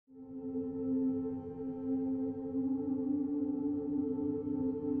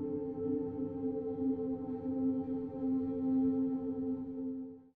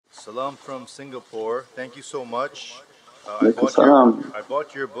Salam from Singapore. Thank you so much. Salam. I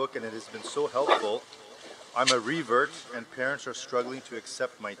bought your book and it has been so helpful. I'm a revert and parents are struggling to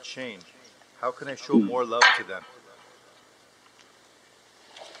accept my change. How can I show more love to them?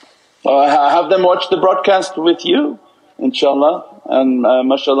 Have them watch the broadcast with you, inshaAllah, and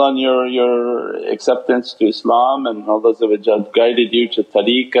mashaAllah on your acceptance to Islam, and Allah guided you to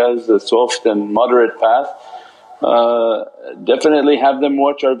tariqas, the soft and moderate path. Definitely have them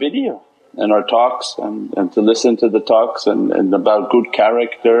watch our video and our talks, and to listen to the talks and about good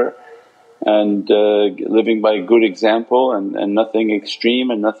character and living by a good example, and nothing extreme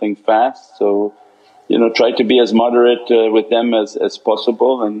and nothing fast. So try to be as moderate with them as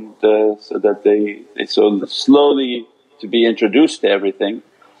possible, and so that they so slowly to be introduced to everything.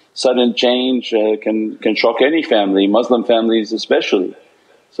 Sudden change can shock any family, Muslim families especially.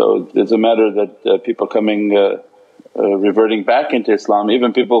 So it's a matter that people coming reverting back into Islam,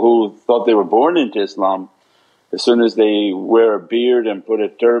 even people who thought they were born into Islam, as soon as they wear a beard and put a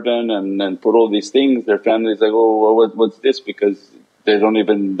turban and put all these things, their family's like, oh well, what's this? Because they don't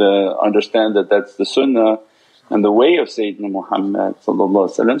even understand that that's the sunnah and the way of Sayyidina Muhammad.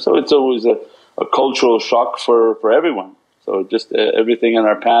 So it's always a cultural shock for everyone. So just everything in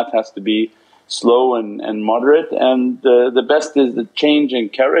our path has to be slow and moderate, and the best is the change in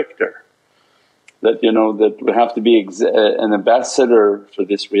character. That that we have to be an ambassador for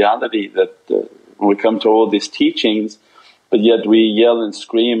this reality, that when we come to all these teachings but yet we yell and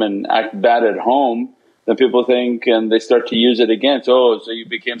scream and act bad at home, then people think and they start to use it against, oh so you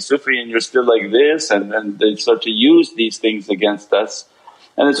became Sufi and you're still like this, and they start to use these things against us.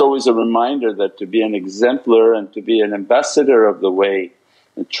 And it's always a reminder that to be an exemplar and to be an ambassador of the way,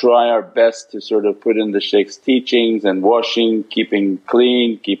 and try our best to sort of put in the Shaykh's teachings and washing, keeping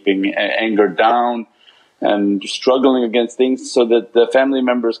clean, keeping anger down, and struggling against things so that the family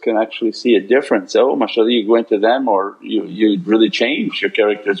members can actually see a difference. Oh mashaAllah, you go into them or you really change, your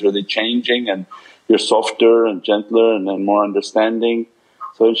character is really changing and you're softer and gentler and more understanding.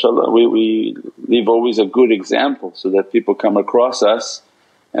 So inshaAllah we leave always a good example so that people come across us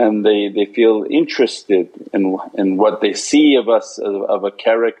and they feel interested in what they see of us, of a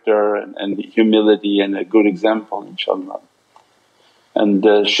character and humility and a good example, inshaAllah. And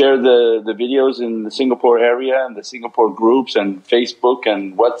share the videos in the Singapore area and the Singapore groups and Facebook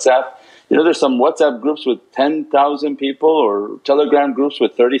and WhatsApp. There's some WhatsApp groups with 10,000 people, or Telegram groups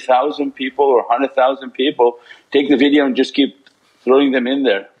with 30,000 people or 100,000 people. Take the video and just keep throwing them in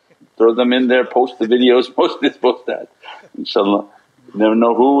there. Throw them in there, post the videos, post this, post that, inshaAllah. You never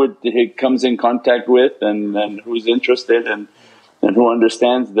know who it comes in contact with and who's interested and who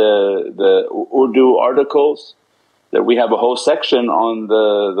understands the Urdu articles. That we have a whole section on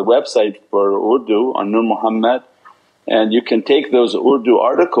the website for Urdu on Nur Muhammad, and you can take those Urdu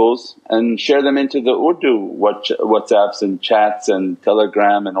articles and share them into the Urdu WhatsApps and chats and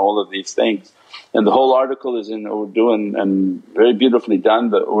Telegram and all of these things. And the whole article is in Urdu and very beautifully done.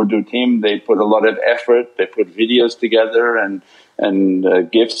 The Urdu team, they put a lot of effort, they put videos together and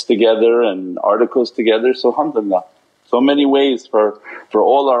gifts together and articles together. So alhamdulillah, so many ways for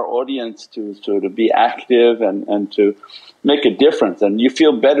all our audience to be active and to make a difference. And you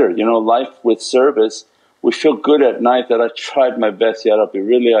feel better, life with service, we feel good at night that I tried my best, Ya Rabbi,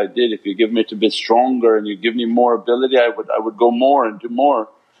 really I did. If you give me to be stronger and you give me more ability, I would go more and do more.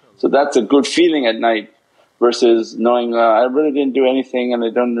 So that's a good feeling at night, versus knowing I really didn't do anything and I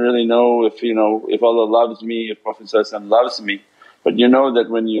don't really know if Allah loves me, if Prophet loves me. But you know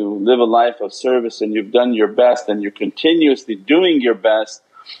that when you live a life of service and you've done your best and you're continuously doing your best,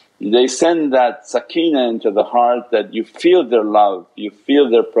 they send that sakeenah into the heart that you feel their love, you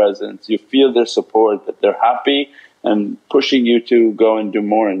feel their presence, you feel their support, that they're happy and pushing you to go and do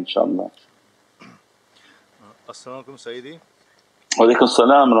more, inshaAllah. As-salamu alaykum Sayyidi. Wa alaykum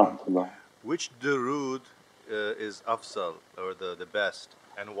as-salam wa rahmatullah. Which durood is afzal, or the best,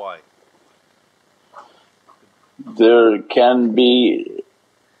 and why? There can be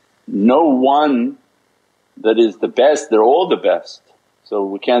no one that is the best, they're all the best. So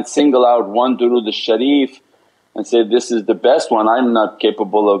we can't single out one durood al-sharif and say this is the best one. I'm not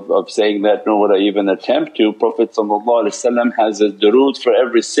capable of saying that, nor would I even attempt to. Prophet has a durood for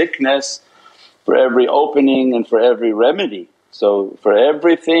every sickness, for every opening and for every remedy. So for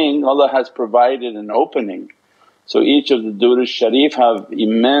everything Allah has provided an opening. So each of the durood al-sharif have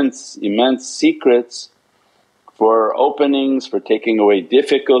immense secrets for openings, for taking away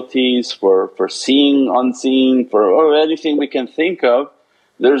difficulties, for seeing unseen, for anything we can think of.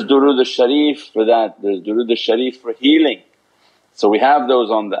 There's durood al-sharif for that, there's durood al-sharif for healing. So we have those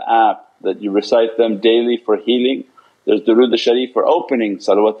on the app that you recite them daily for healing. There's durood al-sharif for opening,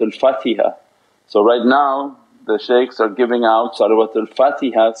 salawat al-fatiha. So right now the shaykhs are giving out salawat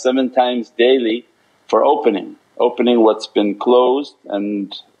al-fatiha 7 times daily for opening what's been closed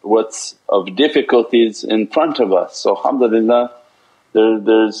and what's of difficulties in front of us. So alhamdulillah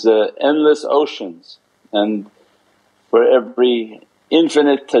there's endless oceans, and for every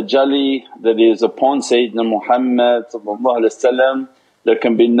infinite tajalli that is upon Sayyidina Muhammad there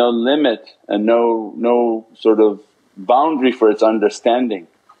can be no limit and no sort of boundary for its understanding.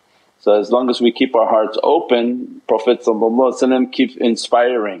 So as long as we keep our hearts open, Prophet keeps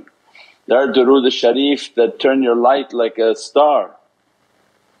inspiring. There are durood al-sharif that turn your light like a star.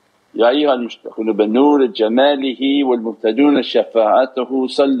 Ya ayyuhal mushtaquna bi noor jamalihi wal muhtaduna shafa'atuhu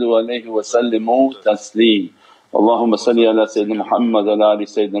sallu alayhi wa sallimu tasleem. Allahumma salli ala Sayyidina Muhammad wa ala ali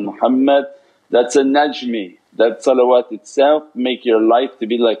Sayyidina Muhammad. That's a najmi. That salawat itself make your life to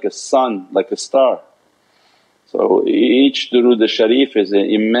be like a sun, like a star. So each durood al-sharif is an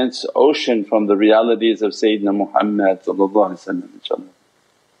immense ocean from the realities of Sayyidina Muhammad inshaAllah.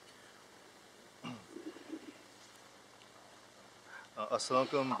 As-salamu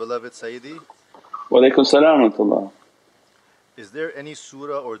alaykum beloved Sayyidi. Wa alaykum salam wa rahmatullah. Is there any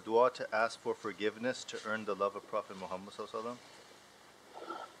surah or dua to ask for forgiveness to earn the love of Prophet Muhammad?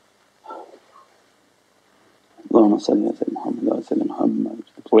 Allahumma salli ala Muhammad wa ala Muhammad.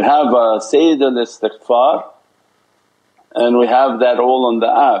 We have Sayyid al-Istighfar and we have that all on the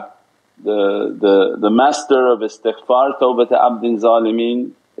app. The master of istighfar, Tawbat Abdin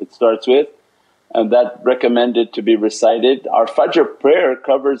Zalimeen it starts with, and that recommended to be recited. Our Fajr prayer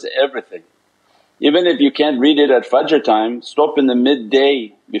covers everything. Even if you can't read it at Fajr time, stop in the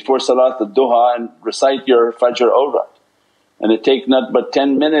midday before Salat al-Duha and recite your Fajr awrad. And it takes not but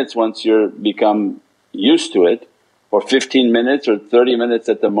 10 minutes once you become used to it, or 15 minutes or 30 minutes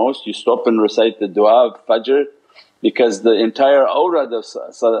at the most, you stop and recite the dua of Fajr, because the entire awrad of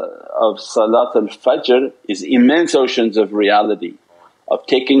Salat al-Fajr is immense oceans of reality, of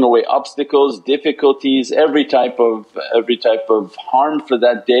taking away obstacles, difficulties, every type of harm for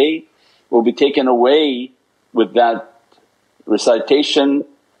that day will be taken away with that recitation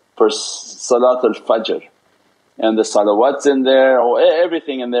for Salat al-Fajr. And the salawats in there,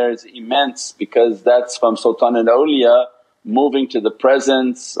 everything in there is immense, because that's from Sultan al-Awliya moving to the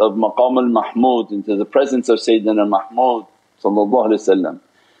presence of Maqam al-Mahmud, into the presence of Sayyidina Mahmud.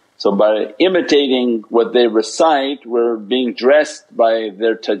 So by imitating what they recite, we're being dressed by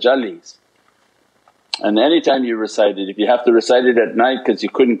their tajallis. And anytime you recite it, if you have to recite it at night because you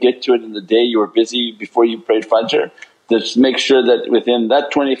couldn't get to it in the day, you were busy before you prayed Fajr, just make sure that within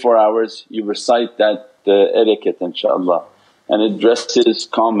that 24 hours you recite that etiquette inshaAllah, and it dresses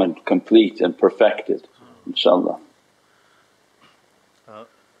common, complete and perfected inshaAllah.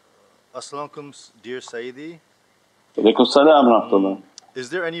 As-salamu alaykum dear Sayyidi. Walaykum salam wa rahmatullah. Is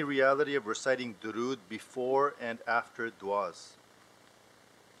there any reality of reciting durood before and after du'as?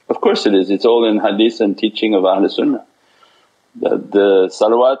 Of course it is, it's all in hadith and teaching of Ahlul Sunnah. The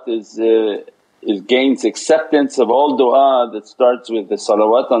salawat is gains acceptance of all du'a that starts with the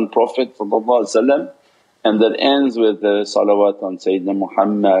salawat on Prophet and that ends with the salawat on Sayyidina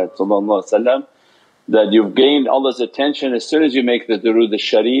Muhammad, that you've gained Allah's attention. As soon as you make the durood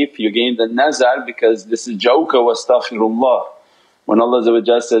al-sharif you gain the nazar, because this is jawka wa astaghfirullah. When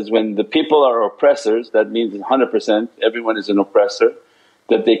Allah says, when the people are oppressors, that means 100% everyone is an oppressor,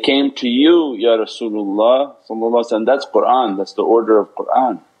 that they came to you ya Rasulullah, that's Qur'an, that's the order of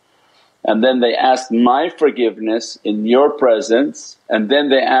Qur'an. And then they asked my forgiveness in your presence, and then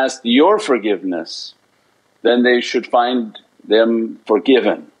they asked your forgiveness, then they should find them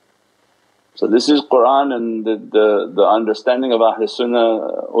forgiven. So this is Qur'an and the understanding of Ahlul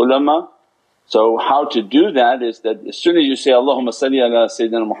Sunnah ulama. So how to do that is that as soon as you say, Allahumma salli ala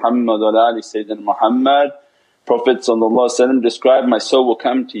Sayyidina Muhammad wa ala ali Sayyidina Muhammad, Prophet described, my soul will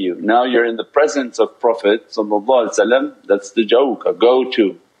come to you. Now you're in the presence of Prophet, that's the jawka, go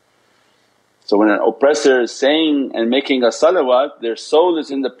to. So when an oppressor is saying and making a salawat, their soul is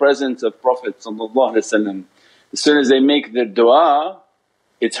in the presence of Prophet. As soon as they make their dua,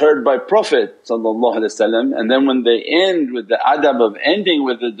 it's heard by Prophet, and then when they end with the adab of ending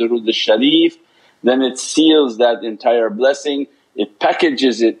with the durood al-sharif, then it seals that entire blessing, it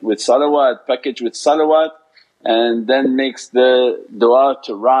packages it with salawat, and then makes the dua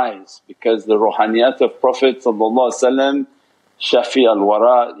to rise, because the ruhaniyat of Prophet Shafi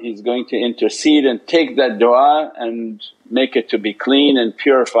al-Wara, he's going to intercede and take that dua and make it to be clean and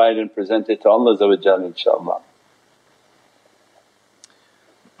purified and present it to Allah inshaAllah.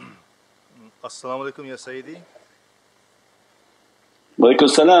 As-salamu alaykum ya Sayyidi. Walaykum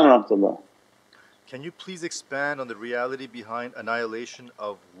salam wa rahmatullah. Can you please expand on the reality behind annihilation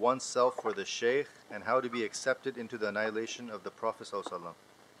of oneself for the Shaykh and how to be accepted into the annihilation of the Prophet ﷺ?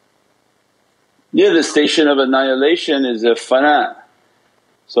 Yeah, the station of annihilation is a fana.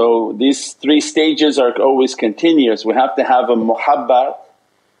 So these three stages are always continuous. We have to have a muhabbat,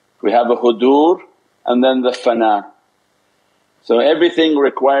 we have a hudur, and then the fana. So everything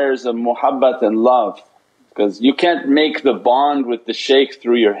requires a muhabbat and love, because you can't make the bond with the shaykh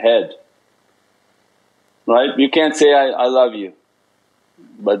through your head, right? You can't say, I love you,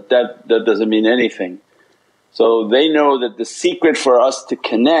 but that doesn't mean anything. So they know that the secret for us to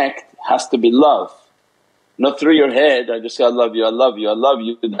connect has to be love. Not through your head, I just say, I love you, I love you, I love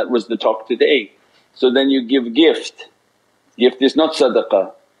you, that was the talk today. So then you give gift, gift is not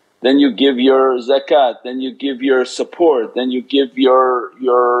sadaqah. Then you give your zakat, then you give your support, then you give your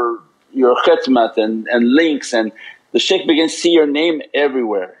khidmat and links, and the shaykh begins to see your name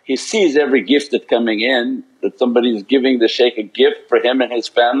everywhere. He sees every gift that's coming in, that somebody is giving the shaykh a gift for him and his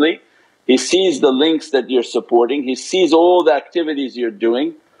family. He sees the links that you're supporting, he sees all the activities you're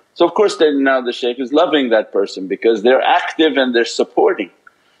doing. So of course then now the shaykh is loving that person because they're active and they're supporting.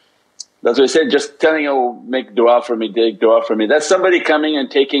 That's why I said, just telling, oh make du'a for me, take du'a for me, that's somebody coming and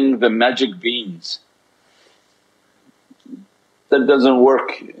taking the magic beans. That doesn't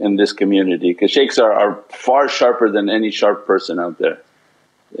work in this community because shaykhs are far sharper than any sharp person out there.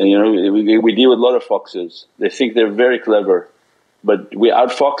 And you know we deal with a lot of foxes, they think they're very clever, but we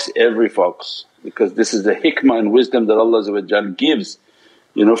outfox every fox because this is the hikmah and wisdom that Allah gives.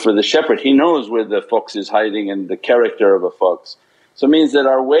 You know, for the shepherd, he knows where the fox is hiding and the character of a fox. So it means that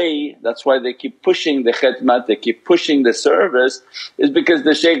our way, that's why they keep pushing the khidmat, they keep pushing the service, is because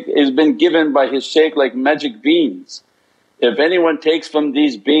the shaykh has been given by his shaykh like magic beans. If anyone takes from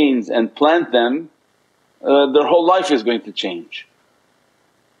these beans and plant them, their whole life is going to change.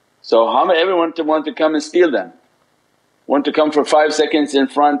 So how many everyone want to come and steal them, want to come for 5 seconds in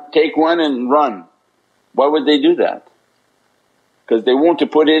front, take one and run. Why would they do that? Because they want to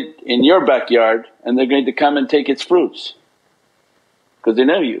put it in your backyard and they're going to come and take its fruits because they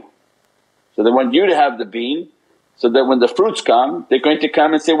know you. So they want you to have the bean so that when the fruits come they're going to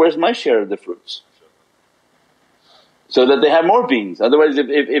come and say, where's my share of the fruits? So that they have more beans. Otherwise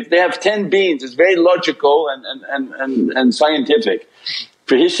if they have 10 beans, it's very logical and scientific.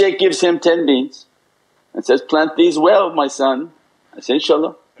 For his shaykh gives him 10 beans and says, plant these well my son. I say,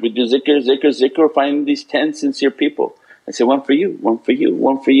 inshaAllah we do zikr, find these 10 sincere people. I say, one for you, one for you,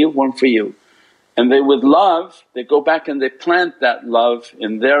 one for you, one for you. And they with love they go back and they plant that love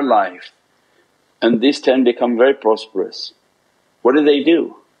in their life, and these 10 become very prosperous. What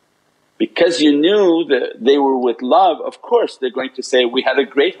do? Because you knew that they were with love, of course they're going to say, we had a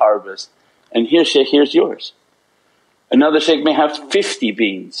great harvest and here shaykh, here's yours. Another shaykh may have 50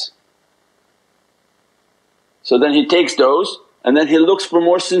 beans. So then he takes those and then he looks for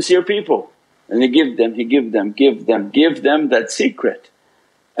more sincere people and he give them that secret.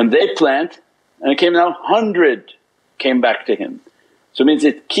 And they plant and it came out 100 came back to him. So it means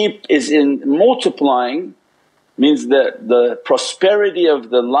it is in multiplying, means that the prosperity of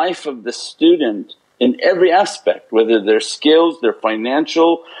the life of the student in every aspect, whether their skills, their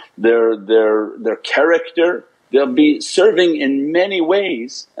financial, their character, they'll be serving in many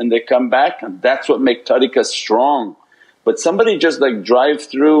ways and they come back, and that's what make tariqah strong. But somebody just like drive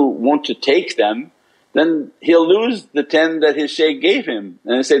through, want to take them, then he'll lose the 10 that his shaykh gave him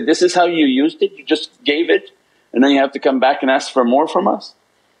and he say, this is how you used it, you just gave it and then you have to come back and ask for more from us.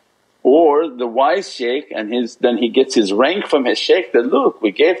 Or the wise shaykh and then he gets his rank from his shaykh that, look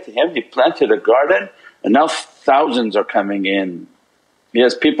we gave to him, he planted a garden and now thousands are coming in. He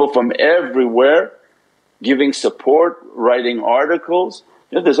has people from everywhere giving support, writing articles.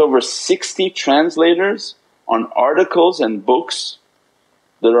 You know, there's over 60 translators on articles and books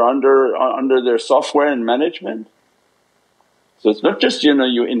that are under their software and management. So it's not just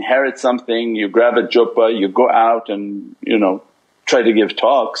you inherit something, you grab a jubba, you go out and try to give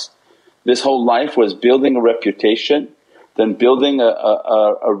talks. This whole life was building a reputation, then building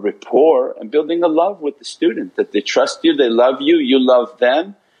a rapport and building a love with the student, that they trust you, they love you, you love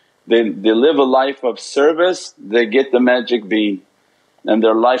them. They live a life of service, they get the magic bean and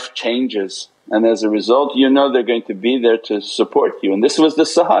their life changes, and as a result they're going to be there to support you. And this was the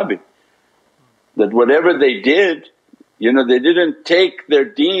Sahabi, that whatever they did, they didn't take their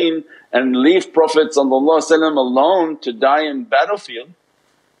deen and leave Prophet alone to die in battlefield.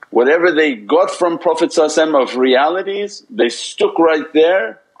 Whatever they got from Prophet of realities, they stuck right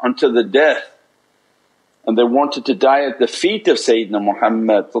there until the death. And they wanted to die at the feet of Sayyidina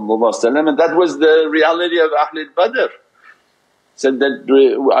Muhammad, and that was the reality of Ahlul Badr. said that,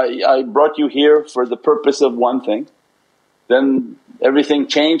 I brought you here for the purpose of one thing, then everything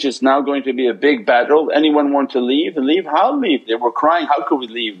changed, it's now going to be a big battle. Anyone want to leave? Leave? How leave? They were crying, how could we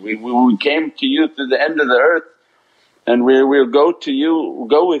leave? We came to you to the end of the earth and we'll go to you,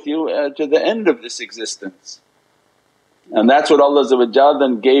 go with you to the end of this existence. And that's what Allah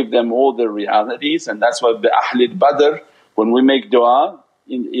then gave them all the realities, and that's why bi Ahlil Badr when we make du'a,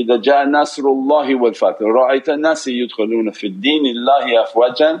 إِذَا جَاءَ نَصْرُ اللَّهِ وَالْفَتْحُ رَأَيْتَ النَّاسَ يُدْخَلُونَ فِي الدِّينِ اللَّهِ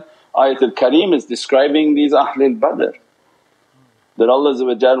أَفْوَاجًا. Ayatul Kareem is describing these Ahlul Badr, that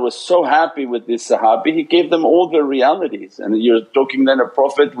Allah was so happy with this Sahabi, He gave them all their realities. And you're talking then a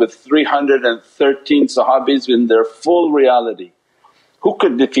Prophet with 313 Sahabis in their full reality. Who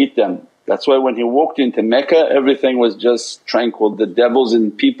could defeat them? That's why when he walked into Mecca everything was just tranquil, the devils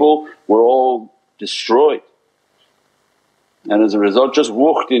and people were all destroyed. And as a result just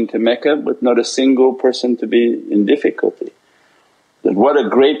walked into Mecca with not a single person to be in difficulty. That what a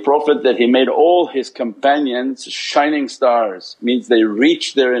great Prophet that he made all his companions shining stars, means they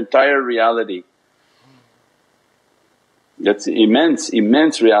reached their entire reality. That's immense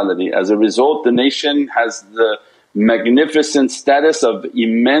reality. As a result the nation has the magnificent status of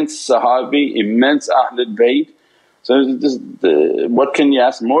immense Sahabi, immense Ahlul Bayt. So what can you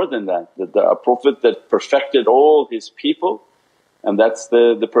ask more than that? That a Prophet that perfected all his people, and that's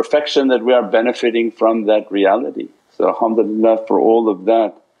the perfection that we are benefiting from that reality. So alhamdulillah for all of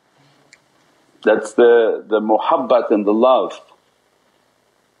that. That's the muhabbat and the love.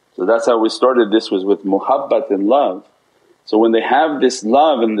 So that's how we started, this was with muhabbat and love. So when they have this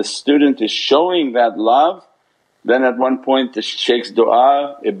love and the student is showing that love, then at one point the Shaykh's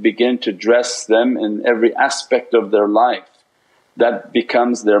du'a, it began to dress them in every aspect of their life. That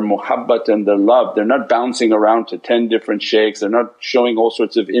becomes their muhabbat and their love. They're not bouncing around to 10 different shaykhs, they're not showing all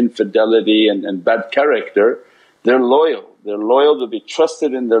sorts of infidelity and bad character. They're loyal to be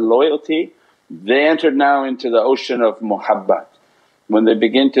trusted in their loyalty. They entered now into the ocean of muhabbat. When they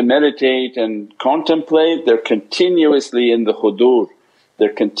begin to meditate and contemplate, they're continuously in the hudur.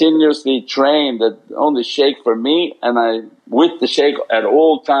 They're continuously trained that only shaykh for me, and I with the shaykh at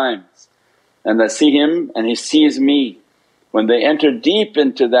all times, and I see him and he sees me. When they enter deep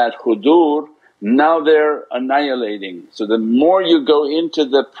into that hudur, now they're annihilating. So the more you go into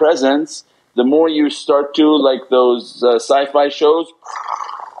the presence, the more you start to, like those sci-fi shows,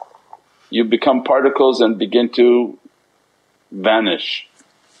 you become particles and begin to vanish.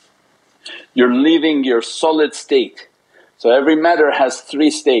 You're leaving your solid state. So every matter has 3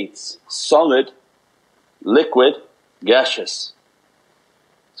 states: solid, liquid, gaseous.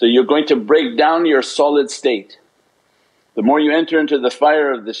 So you're going to break down your solid state. The more you enter into the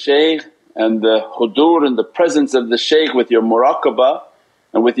fire of the shaykh and the hudur and the presence of the shaykh with your muraqabah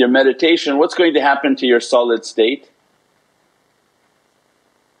and with your meditation, what's going to happen to your solid state?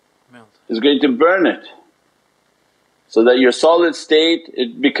 Melt. It's going to burn it. So that your solid state,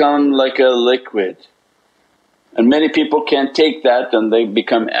 it become like a liquid. And many people can't take that and they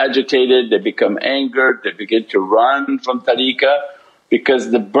become agitated, they become angered, they begin to run from tariqah,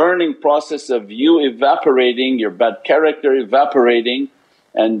 because the burning process of you evaporating, your bad character evaporating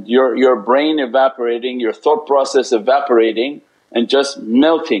and your brain evaporating, your thought process evaporating and just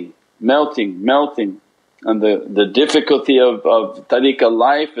melting. And the difficulty of tariqah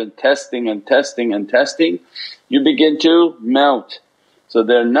life and testing, you begin to melt. So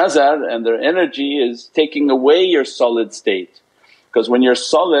their nazar and their energy is taking away your solid state. Because when you're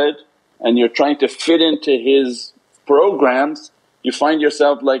solid and you're trying to fit into his programs, you find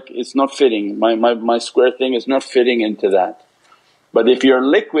yourself like, it's not fitting, my square thing is not fitting into that. But if you're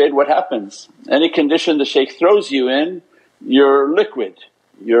liquid, what happens? Any condition the shaykh throws you in, you're liquid,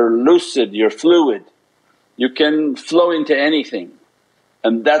 you're lucid, you're fluid, you can flow into anything.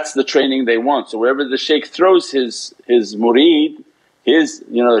 And that's the training they want. So wherever the shaykh throws his murid,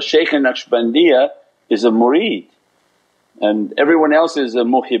 the Shaykh in Naqshbandiya is a murid and everyone else is a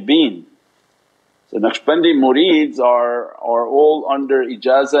muhibbeen. So Naqshbandi murids are all under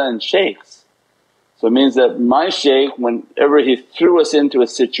ijazah and shaykhs. So it means that my shaykh, whenever he threw us into a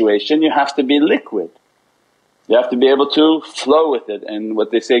situation, you have to be liquid. You have to be able to flow with it, and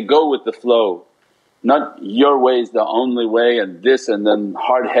what they say, go with the flow. Not your way is the only way and this, and then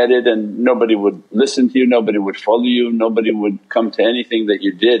hard-headed and nobody would listen to you, nobody would follow you, nobody would come to anything that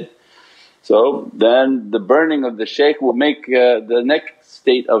you did. So then the burning of the shaykh will make the next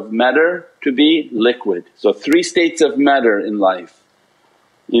state of matter to be liquid. So 3 states of matter in life: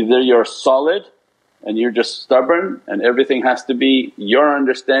 either you're solid and you're just stubborn and everything has to be your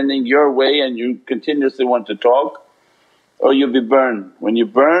understanding, your way, and you continuously want to talk, or you'll be burned. When you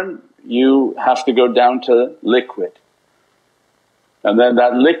burn, you have to go down to liquid. and then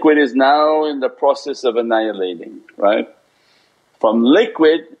that liquid is now in the process of annihilating, right? From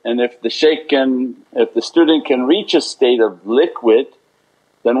liquid, and if the shaykh can, if the student can reach a state of liquid,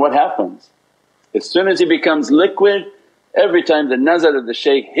 then what happens? As soon as he becomes liquid, every time the nazar of the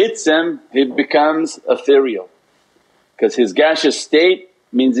shaykh hits him, he becomes ethereal. Because his gaseous state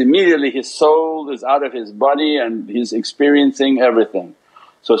means immediately his soul is out of his body and he's experiencing everything.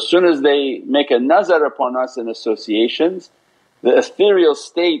 So as soon as they make a nazar upon us in associations, the ethereal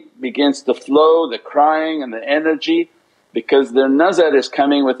state begins to flow, the crying and the energy, because their nazar is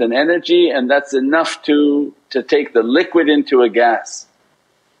coming with an energy and that's enough to take the liquid into a gas.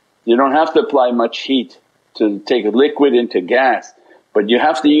 You don't have to apply much heat to take a liquid into gas, but you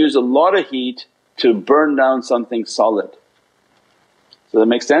have to use a lot of heat to burn down something solid. So that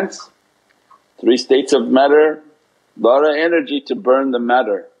makes sense? 3 states of matter, lot of energy to burn the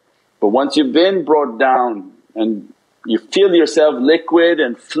matter. But once you've been brought down and you feel yourself liquid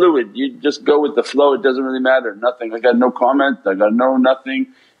and fluid, you just go with the flow, it doesn't really matter, nothing. I got no comment, I got no nothing,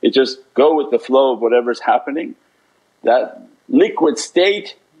 it just go with the flow of whatever's happening. That liquid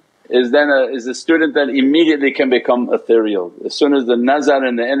state is then is a student that immediately can become ethereal. As soon as the nazar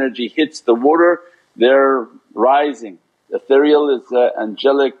and the energy hits the water, they're rising. Ethereal is the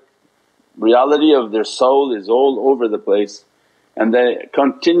angelic reality of their soul is all over the place and they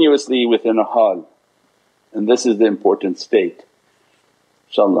continuously within a hal, and this is the important state,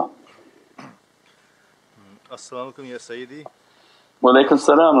 inshaAllah. As-salamu alaykum ya Sayyidi. Wa alaykum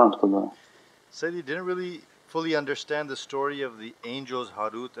as-salam wa rahmatullah. Sayyidi, didn't really fully understand the story of the angels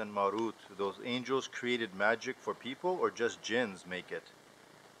Harut and Marut. Those angels created magic for people or just jinns make it?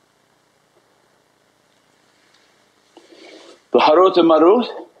 The Harut and Marut?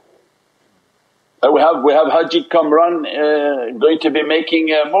 We have Haji Kamran going to be making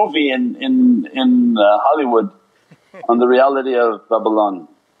a movie in Hollywood on the reality of Babylon.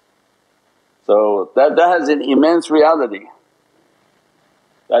 So that has an immense reality.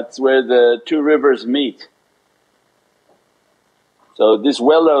 That's where the 2 rivers meet. So this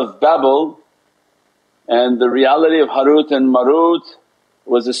well of Babel and the reality of Harut and Marut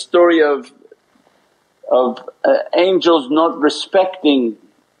was a story of angels not respecting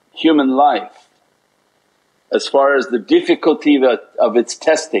human life as far as the difficulty of its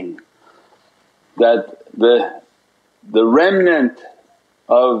testing. That the remnant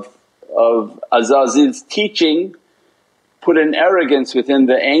of Azazil's teaching put an arrogance within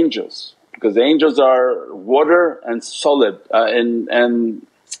the angels, because the angels are water and solid and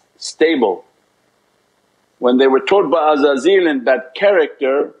stable. When they were told by Azazil in that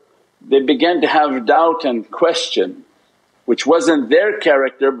character, they began to have doubt and question, which wasn't their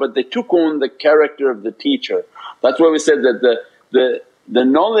character but they took on the character of the teacher. That's why we said that the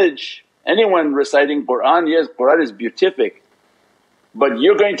knowledge, anyone reciting Qur'an, yes, Qur'an is beatific, but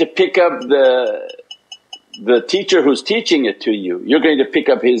you're going to pick up the teacher who's teaching it to you, you're going to pick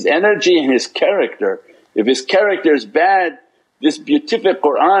up his energy and his character. If his character is bad, this beatific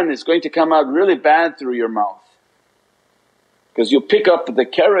Qur'an is going to come out really bad through your mouth, because you'll pick up the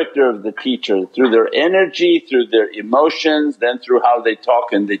character of the teacher through their energy, through their emotions, then through how they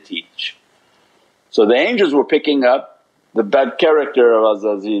talk and they teach. So the angels were picking up the bad character of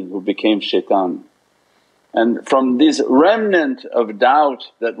Azazil who became shaitan. And from this remnant of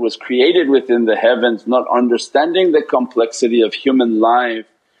doubt that was created within the heavens, not understanding the complexity of human life,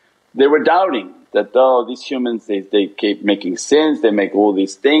 they were doubting that, oh, these humans they keep making sins, they make all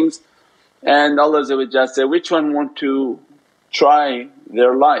these things. And Allah said, which one want to try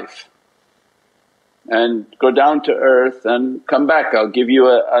their life and go down to earth and come back, I'll give you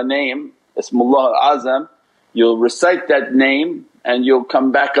a name, Ismullah al-Azam, you'll recite that name and you'll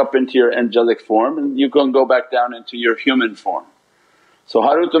come back up into your angelic form and you can go back down into your human form. So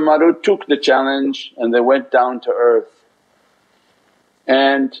Harut and Marut took the challenge and they went down to earth,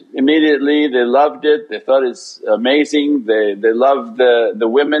 and immediately they loved it, they thought it's amazing, they loved the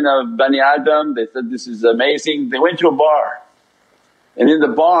women of Bani Adam, they said this is amazing. They went to a bar, and in the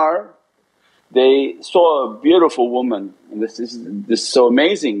bar they saw a beautiful woman, and this is so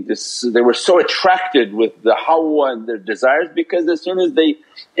amazing. They were so attracted with the Hawa and their desires, because as soon as they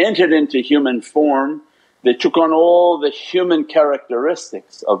entered into human form they took on all the human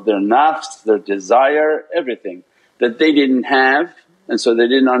characteristics of their nafs, their desire, everything that they didn't have, and so they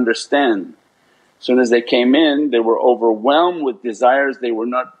didn't understand. As soon as they came in they were overwhelmed with desires they were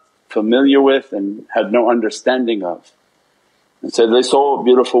not familiar with and had no understanding of. And so they saw a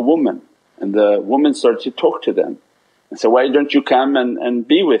beautiful woman, and the woman started to talk to them and said, why don't you come and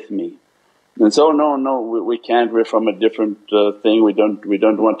be with me? And so, no, we can't, we're from a different thing, we don't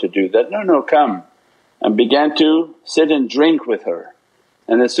want to do that. No, come. and began to sit and drink with her.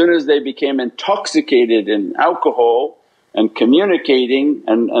 And as soon as they became intoxicated in alcohol and communicating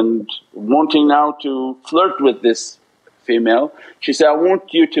and wanting now to flirt with this female, she said, I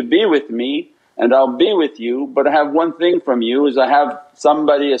want you to be with me and I'll be with you, but I have one thing from you, is I have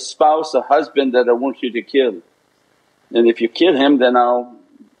somebody, a spouse, a husband that I want you to kill. And if you kill him then I'll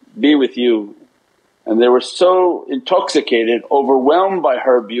be with you. And they were so intoxicated, overwhelmed by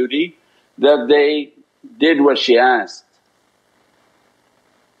her beauty that they did what she asked.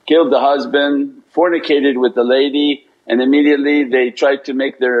 Killed the husband, fornicated with the lady, and immediately they tried to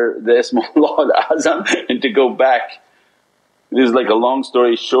make the Ismullah al-Azam and to go back. This is like a long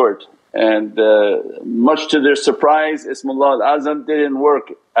story short. And much to their surprise, Ismullah al-Azam didn't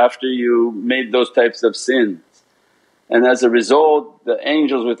work after you made those types of sins. And as a result the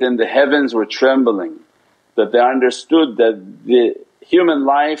angels within the heavens were trembling, that they understood that the human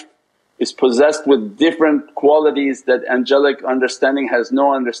life is possessed with different qualities that angelic understanding has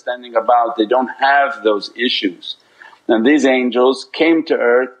no understanding about. They don't have those issues. And these angels came to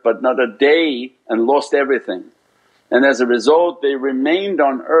earth but not a day and lost everything. And as a result they remained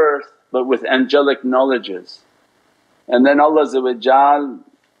on earth but with angelic knowledges. And then Allah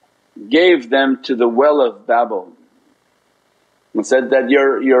gave them to the well of Babel and said that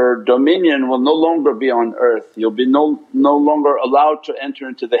your dominion will no longer be on earth, you'll be no longer allowed to enter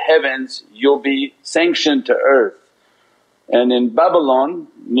into the heavens, you'll be sanctioned to earth. And in Babylon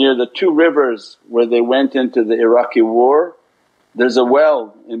near the two rivers where they went into the Iraqi war, there's a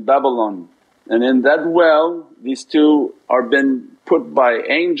well in Babylon, and in that well these two are been put by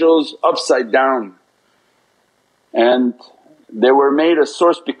angels upside down, and they were made a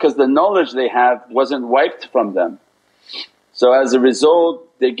source because the knowledge they have wasn't wiped from them. So as a result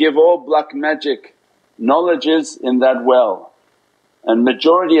they give all black magic knowledges in that well, and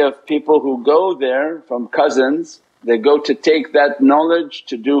majority of people who go there from cousins, they go to take that knowledge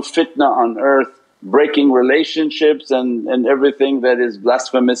to do fitna on earth, breaking relationships and everything that is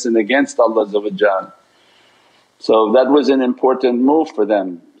blasphemous and against Allah. So that was an important move for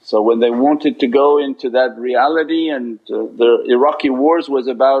them. So when they wanted to go into that reality, and the Iraqi wars was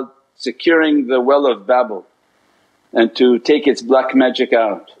about securing the well of Babel and to take its black magic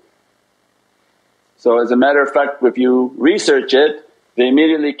out. So as a matter of fact if you research it, they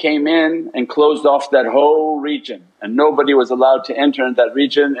immediately came in and closed off that whole region and nobody was allowed to enter in that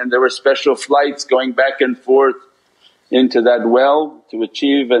region, and there were special flights going back and forth into that well to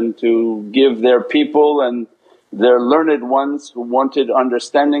achieve and to give their people and their learned ones who wanted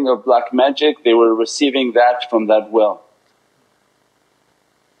understanding of black magic, they were receiving that from that well.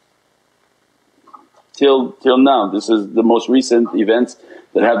 Till now, this is the most recent events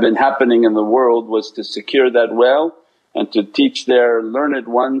that have been happening in the world, was to secure that well and to teach their learned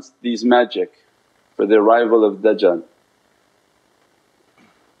ones these magic for the arrival of Dajjal.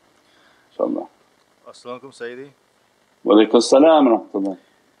 InshaAllah. As-salamu alaykum Sayyidi. Wa alaykum salam wa rahmatullah.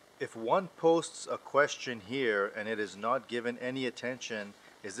 If one posts a question here and it is not given any attention,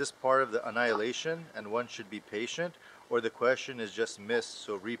 is this part of the annihilation and one should be patient, or the question is just missed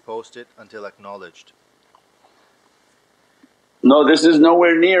so repost it until acknowledged? No, this is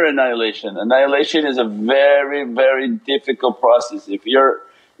nowhere near annihilation. Annihilation is a very, very difficult process. If you're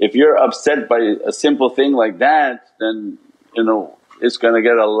upset by a simple thing like that, then it's going to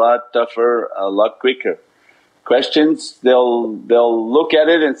get a lot tougher, a lot quicker. Questions, they'll look at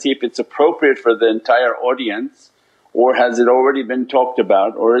it and see if it's appropriate for the entire audience, or has it already been talked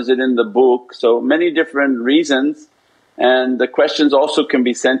about, or is it in the book. So many different reasons, and the questions also can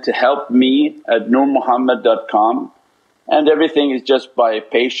be sent to helpme@nurmuhammad.com, and everything is just by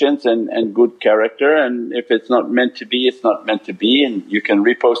patience and good character, and if it's not meant to be, it's not meant to be, and you can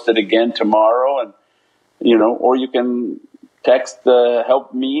repost it again tomorrow, and or you can text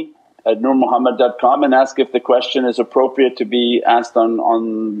help me at nurmuhammad.com and ask if the question is appropriate to be asked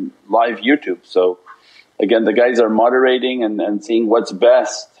on live YouTube. So again the guys are moderating and seeing what's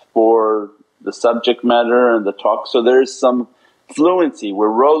best for the subject matter and the talk. So there is some fluency, we're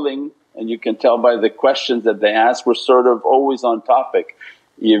rolling, and you can tell by the questions that they ask we're sort of always on topic.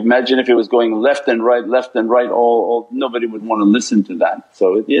 You imagine if it was going left and right, all nobody would want to listen to that.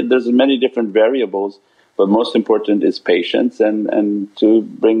 So there's many different variables, but most important is patience and to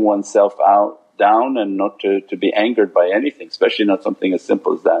bring oneself down and not to be angered by anything, especially not something as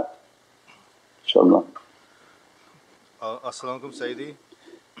simple as that. InshaAllah. As-salamu alaykum Sayyidi.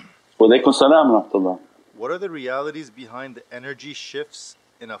 Wa alaykum salam wa rahmatullah. What are the realities behind the energy shifts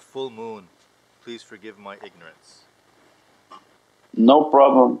in a full moon? Please forgive my ignorance. No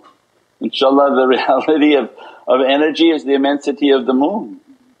problem. InshaAllah the reality of energy is the immensity of the moon.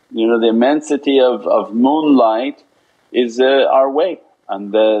 The immensity of moonlight is our way.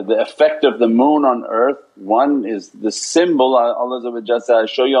 And the effect of the moon on earth, one is the symbol. Allah said, I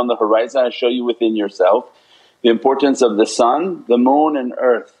show you on the horizon, I show you within yourself the importance of the sun, the moon and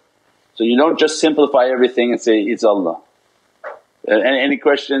earth. So you don't just simplify everything and say, it's Allah. Any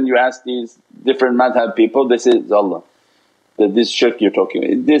question you ask these different madhab people, they say, it's Allah. This shirk you're talking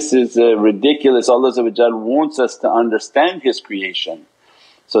about, this is ridiculous. Allah wants us to understand His creation.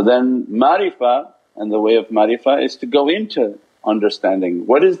 So then marifah, and the way of marifah is to go into understanding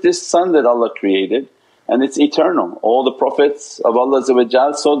what is this sun that Allah created, and it's eternal. All the Prophets of Allah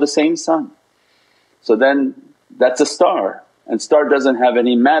saw the same sun. So then that's a star, and star doesn't have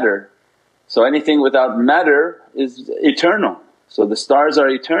any matter. So anything without matter is eternal. So the stars are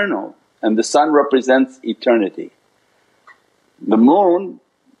eternal and the sun represents eternity. The moon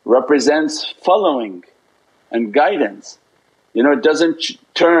represents following and guidance. It doesn't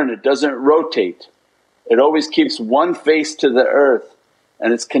turn, it doesn't rotate. It always keeps one face to the earth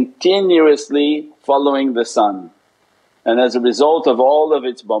and it's continuously following the sun. And as a result of all of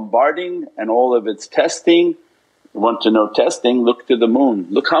its bombarding and all of its testing, you want to know testing, look to the moon.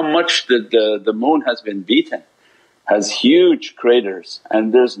 Look how much the moon has been beaten, has huge craters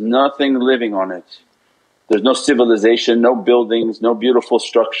and there's nothing living on it. There's no civilization, no buildings, no beautiful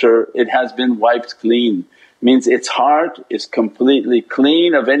structure, it has been wiped clean. Means its heart is completely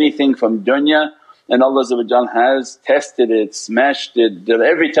clean of anything from dunya, and Allah has tested it, smashed it, did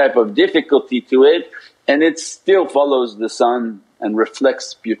every type of difficulty to it, and it still follows the sun and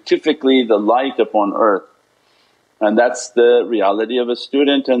reflects beautifully the light upon earth. And that's the reality of a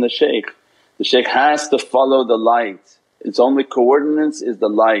student and the shaykh. The shaykh has to follow the light, its only coordinates is the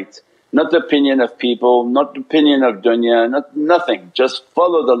light, not the opinion of people, not the opinion of dunya, nothing, just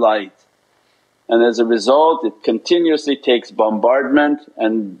follow the light. And as a result it continuously takes bombardment,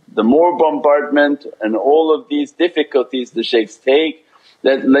 and the more bombardment and all of these difficulties the shaykhs take,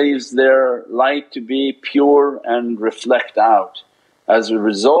 that leaves their light to be pure and reflect out. As a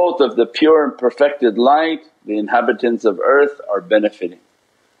result of the pure and perfected light, the inhabitants of earth are benefiting.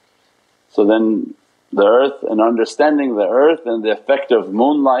 So then the earth, and understanding the earth and the effect of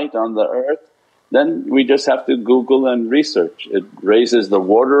moonlight on the earth, then we just have to Google and research. It raises the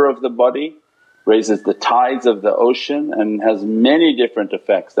water of the body, raises the tides of the ocean and has many different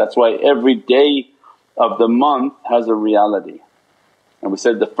effects. That's why every day of the month has a reality. And we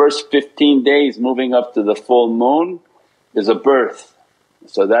said the first 15 days moving up to the full moon is a birth.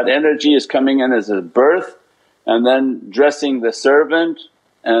 So that energy is coming in as a birth, and then dressing the servant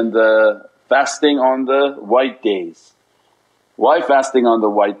and the fasting on the white days. Why fasting on the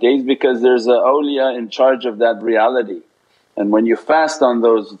white days? Because there's a awliya in charge of that reality, and when you fast on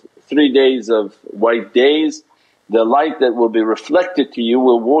those 3 days of white days, the light that will be reflected to you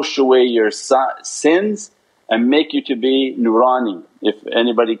will wash away your sins and make you to be nurani. If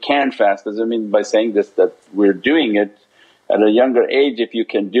anybody can fast, doesn't mean by saying this that we're doing it. At a younger age if you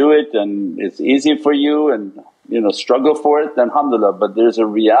can do it and it's easy for you and struggle for it, then alhamdulillah. But there's a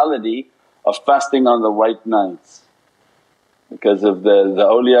reality of fasting on the white nights because of the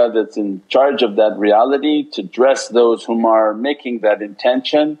awliya that's in charge of that reality, to dress those whom are making that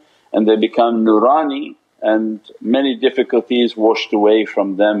intention, and they become nurani and many difficulties washed away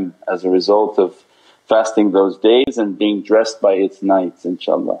from them as a result of fasting those days and being dressed by its nights,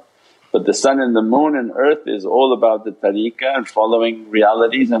 inshaAllah. But the sun and the moon and earth is all about the tariqah and following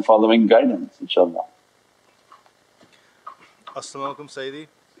realities and following guidance, inshaAllah. As-salamu alaykum Sayyidi.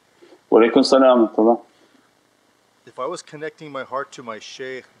 Wa alaykum salam wa rahmatullah. If I was connecting my heart to my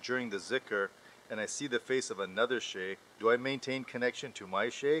shaykh during the zikr and I see the face of another shaykh, do I maintain connection to my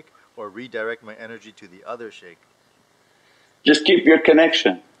shaykh or redirect my energy to the other shaykh? Just keep your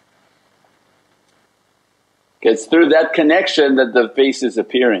connection. It's through that connection that the face is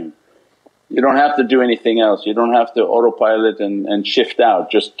appearing. You don't have to do anything else, you don't have to autopilot and shift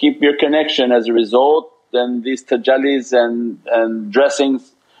out. Just keep your connection. As a result then these tajallis and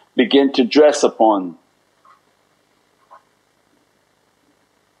dressings begin to dress upon.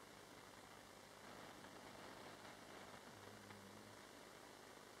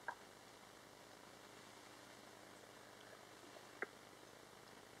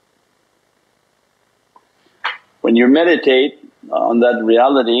 When you meditate on that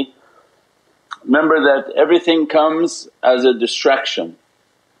reality, remember that everything comes as a distraction.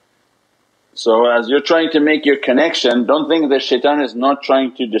 So as you're trying to make your connection, don't think that shaitan is not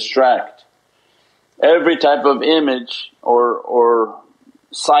trying to distract. Every type of image or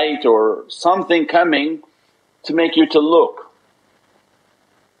sight or something coming to make you to look.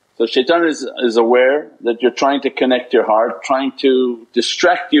 So shaitan is aware that you're trying to connect your heart, trying to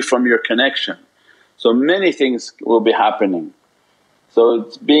distract you from your connection. So many things will be happening. So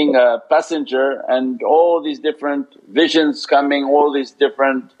it's being a passenger and all these different visions coming, all these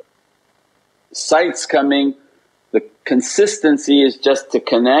different sights coming. The consistency is just to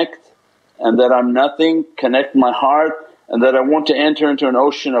connect and that I'm nothing, connect my heart, and that I want to enter into an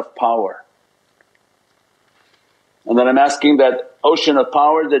ocean of power. And that I'm asking that ocean of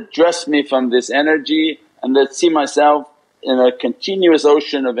power that dress me from this energy and that see myself in a continuous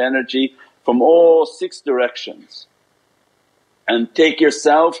ocean of energy from all 6 directions. And take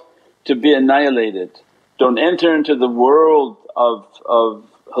yourself to be annihilated. Don't enter into the world of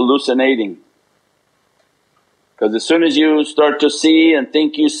hallucinating. Because as soon as you start to see and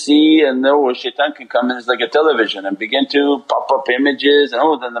think you see, and shaitan can come in, it's like a television and begin to pop up images,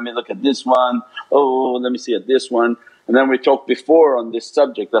 and then let me look at this one, let me see at this one. And then we talked before on this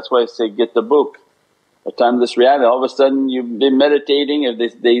subject, that's why I say get the book, A Timeless Reality. All of a sudden you've been meditating,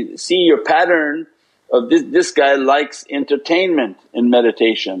 if they see your pattern of this guy likes entertainment in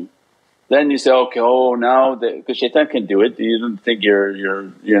meditation. Then you say, okay, now because shaitan can do it, you don't think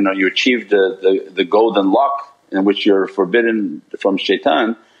you achieved the golden lock in which you're forbidden from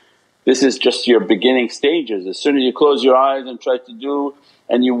shaitan. This is just your beginning stages. As soon as you close your eyes and try to do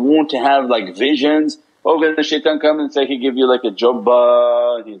and you want to have like visions, then the shaitan come and say he give you like a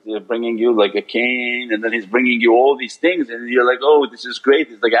jubba, he's bringing you like a cane, and then he's bringing you all these things and you're like, this is great,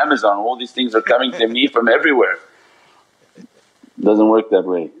 it's like Amazon, all these things are coming to me from everywhere. Doesn't work that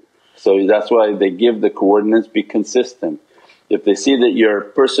way. So that's why they give the coordinates, be consistent. If they see that you're a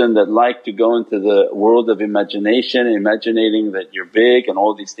person that like to go into the world of imagination, imagining that you're big and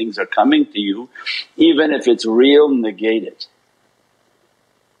all these things are coming to you, even if it's real, negate it.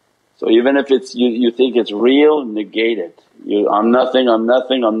 So even if it's you think it's real, negate it. I'm nothing, I'm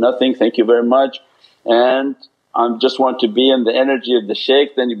nothing, I'm nothing, thank you very much, and I just want to be in the energy of the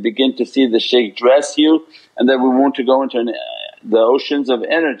shaykh. Then you begin to see the shaykh dress you, and then we want to go into the oceans of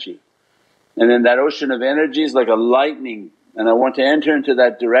energy. And then that ocean of energy is like a lightning, and I want to enter into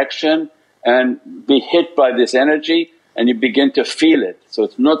that direction and be hit by this energy, and you begin to feel it. So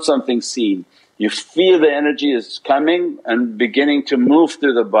it's not something seen, you feel the energy is coming and beginning to move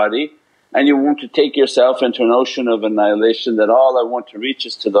through the body, and you want to take yourself into an ocean of annihilation, that all I want to reach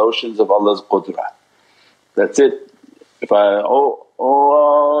is to the oceans of Allah's qudra. That's it. If I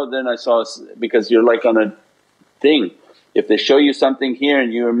then I saw, because you're like on a thing. If they show you something here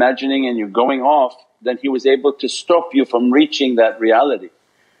and you're imagining and you're going off, then He was able to stop you from reaching that reality.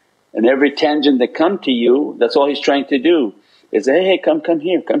 And every tangent that come to you, that's all He's trying to do is, hey come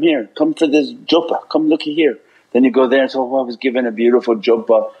here, come for this jubba, come looky here. Then you go there and say, I was given a beautiful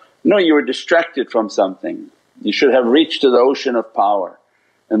jubba. No, you were distracted from something. You should have reached to the ocean of power,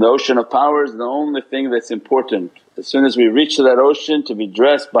 and the ocean of power is the only thing that's important. As soon as we reach to that ocean, to be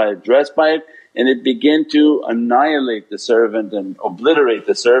dressed by it, and it begin to annihilate the servant and obliterate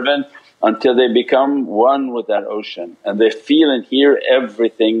the servant until they become one with that ocean and they feel and hear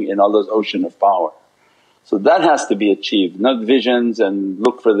everything in Allah's ocean of power. So that has to be achieved, not visions and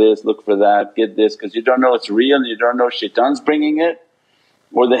look for this, look for that, get this, because you don't know it's real and you don't know shaitan's bringing it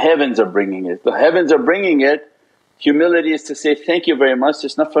or the heavens are bringing it. The heavens are bringing it, humility is to say, thank you very much,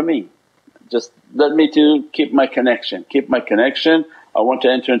 it's not for me, just let me to keep my connection, I want to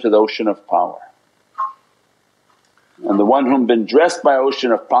enter into the ocean of power. And the one whom been dressed by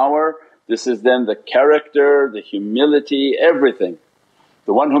ocean of power, this is then the character, the humility, everything.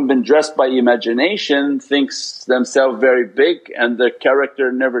 The one whom been dressed by imagination thinks themselves very big and their character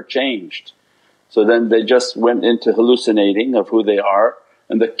never changed. So then they just went into hallucinating of who they are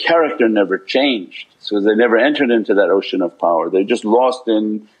and the character never changed, so they never entered into that ocean of power, they're just lost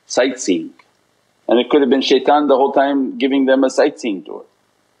in sightseeing. And it could have been shaitan the whole time giving them a sightseeing tour.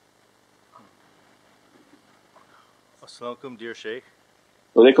 As-salamu alaykum, dear Shaykh.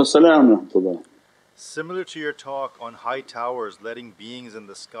 Walaykum salam wa rahmatullah. Similar to your talk on high towers letting beings in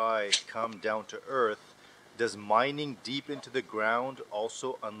the sky come down to earth, does mining deep into the ground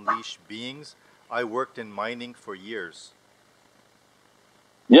also unleash beings? I worked in mining for years.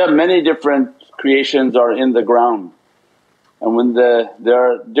 Yeah, many different creations are in the ground, and when there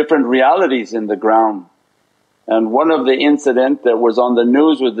are different realities in the ground. And one of the incident that was on the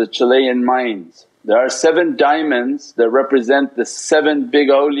news was the Chilean mines. There are 7 diamonds that represent the 7 big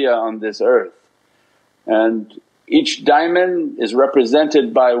awliya on this earth, and each diamond is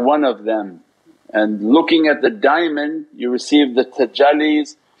represented by one of them. And looking at the diamond you receive the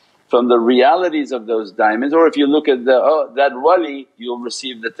tajallis from the realities of those diamonds, or if you look at that wali you'll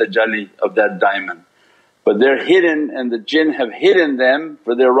receive the tajalli of that diamond. but they're hidden and the jinn have hidden them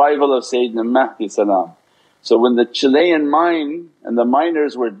for the arrival of Sayyidina Mahdi salam. So when the Chilean mine and the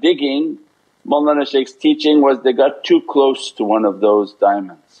miners were digging, Mawlana Shaykh's teaching was they got too close to one of those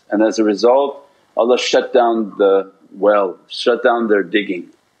diamonds, and as a result Allah shut down the well, shut down their digging.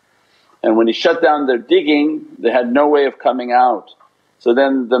 And when He shut down their digging they had no way of coming out. So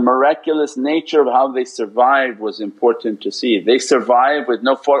then the miraculous nature of how they survived was important to see. They survived with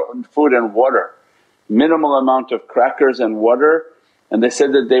no food and water, minimal amount of crackers and water, and they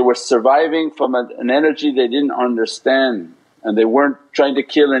said that they were surviving from an energy they didn't understand, and they weren't trying to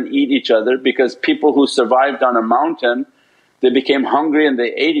kill and eat each other because people who survived on a mountain they became hungry and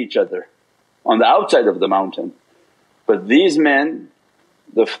they ate each other on the outside of the mountain. But these men,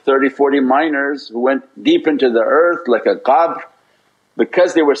 the 30-40 miners who went deep into the earth like a qabr,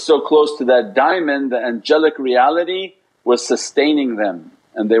 because they were so close to that diamond, the angelic reality was sustaining them,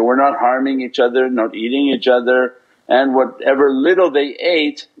 and they were not harming each other, not eating each other, and whatever little they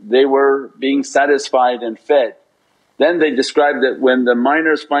ate they were being satisfied and fed. Then they described that when the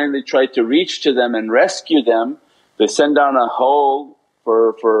miners finally tried to reach to them and rescue them, they sent down a hole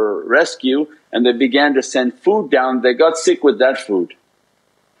for rescue and they began to send food down. They got sick with that food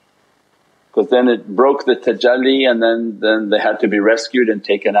because then it broke the tajalli, and then they had to be rescued and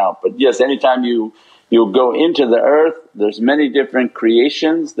taken out. But yes, anytime you go into the earth there's many different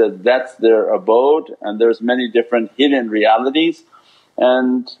creations that's their abode, and there's many different hidden realities,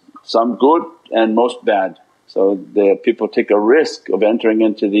 and some good and most bad. So the people take a risk of entering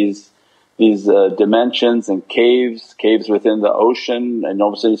into these dimensions and caves within the ocean, and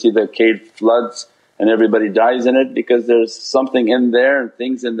obviously you see the cave floods and everybody dies in it because there's something in there and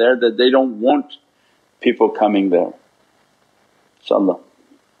things in there that they don't want people coming there, inshaAllah.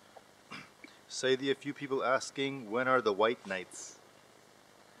 Sayyidi, a few people asking, when are the white nights?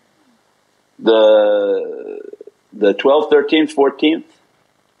 The 12th, 13th, 14th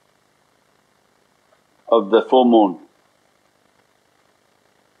of the full moon.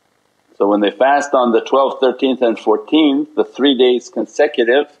 So when they fast on the 12th, 13th and 14th, the 3 days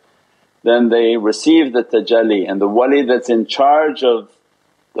consecutive, then they receive the tajalli, and the wali that's in charge of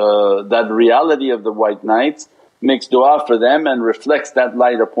that reality of the white nights makes du'a for them and reflects that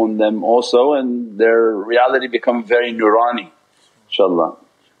light upon them also, and their reality becomes very nurani, inshaAllah.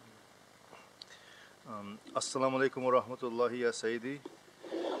 As-salamu alaykum wa rahmatullahi ya Sayyidi.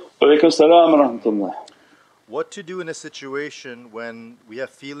 Wa alaykum salam wa rahmatullah. What to do in a situation when we have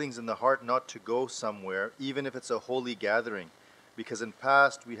feelings in the heart not to go somewhere even if it's a holy gathering, because in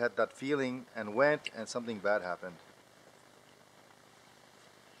past we had that feeling and went and something bad happened?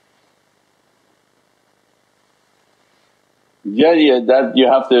 Yeah, that you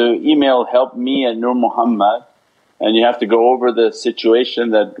have to email help me at Nur Muhammad, and you have to go over the situation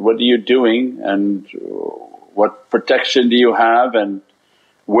that what are you doing and what protection do you have and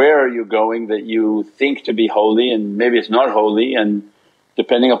where are you going that you think to be holy and maybe it's not holy, and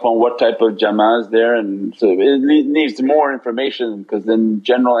depending upon what type of jama'ah is there. And so it needs more information, because in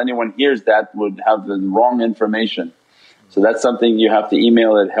general anyone hears that would have the wrong information. So that's something you have to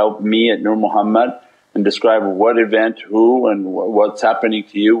email at help me at Nur Muhammad and describe what event, who and what's happening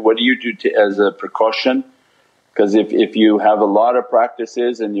to you, what do you do as a precaution. Because if you have a lot of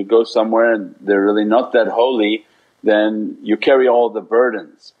practices and you go somewhere and they're really not that holy, then you carry all the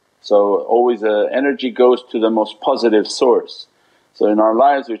burdens. So always the energy goes to the most positive source. So in our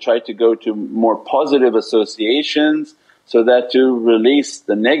lives we try to go to more positive associations so that to release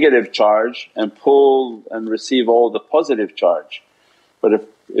the negative charge and pull and receive all the positive charge. But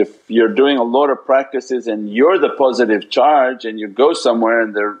if you're doing a lot of practices and you're the positive charge and you go somewhere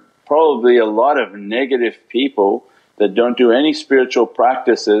and there are probably a lot of negative people that don't do any spiritual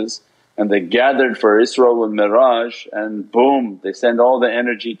practices, and they gathered for Isra wal Miraj and boom they send all the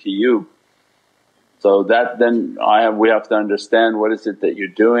energy to you. So that then we have to understand what is it that you're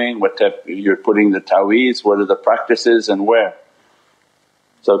doing, what type you're putting the ta'weez, what are the practices and where.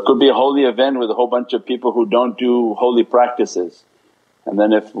 So it could be a holy event with a whole bunch of people who don't do holy practices, and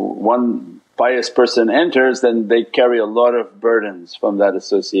then if one pious person enters then they carry a lot of burdens from that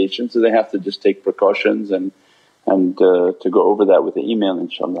association, so they have to just take precautions and to go over that with the email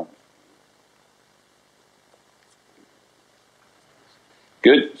inshaAllah.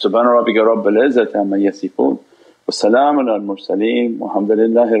 Good. Subhana rabbika rabbil izzati amma yasifoon wa salaamun al mursaleen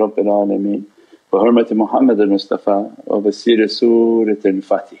walhamdulillahi rabbil alameen. Bi hurmati Muhammadin Mustafa wa bi siri Suratil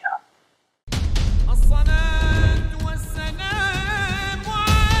Fatiha.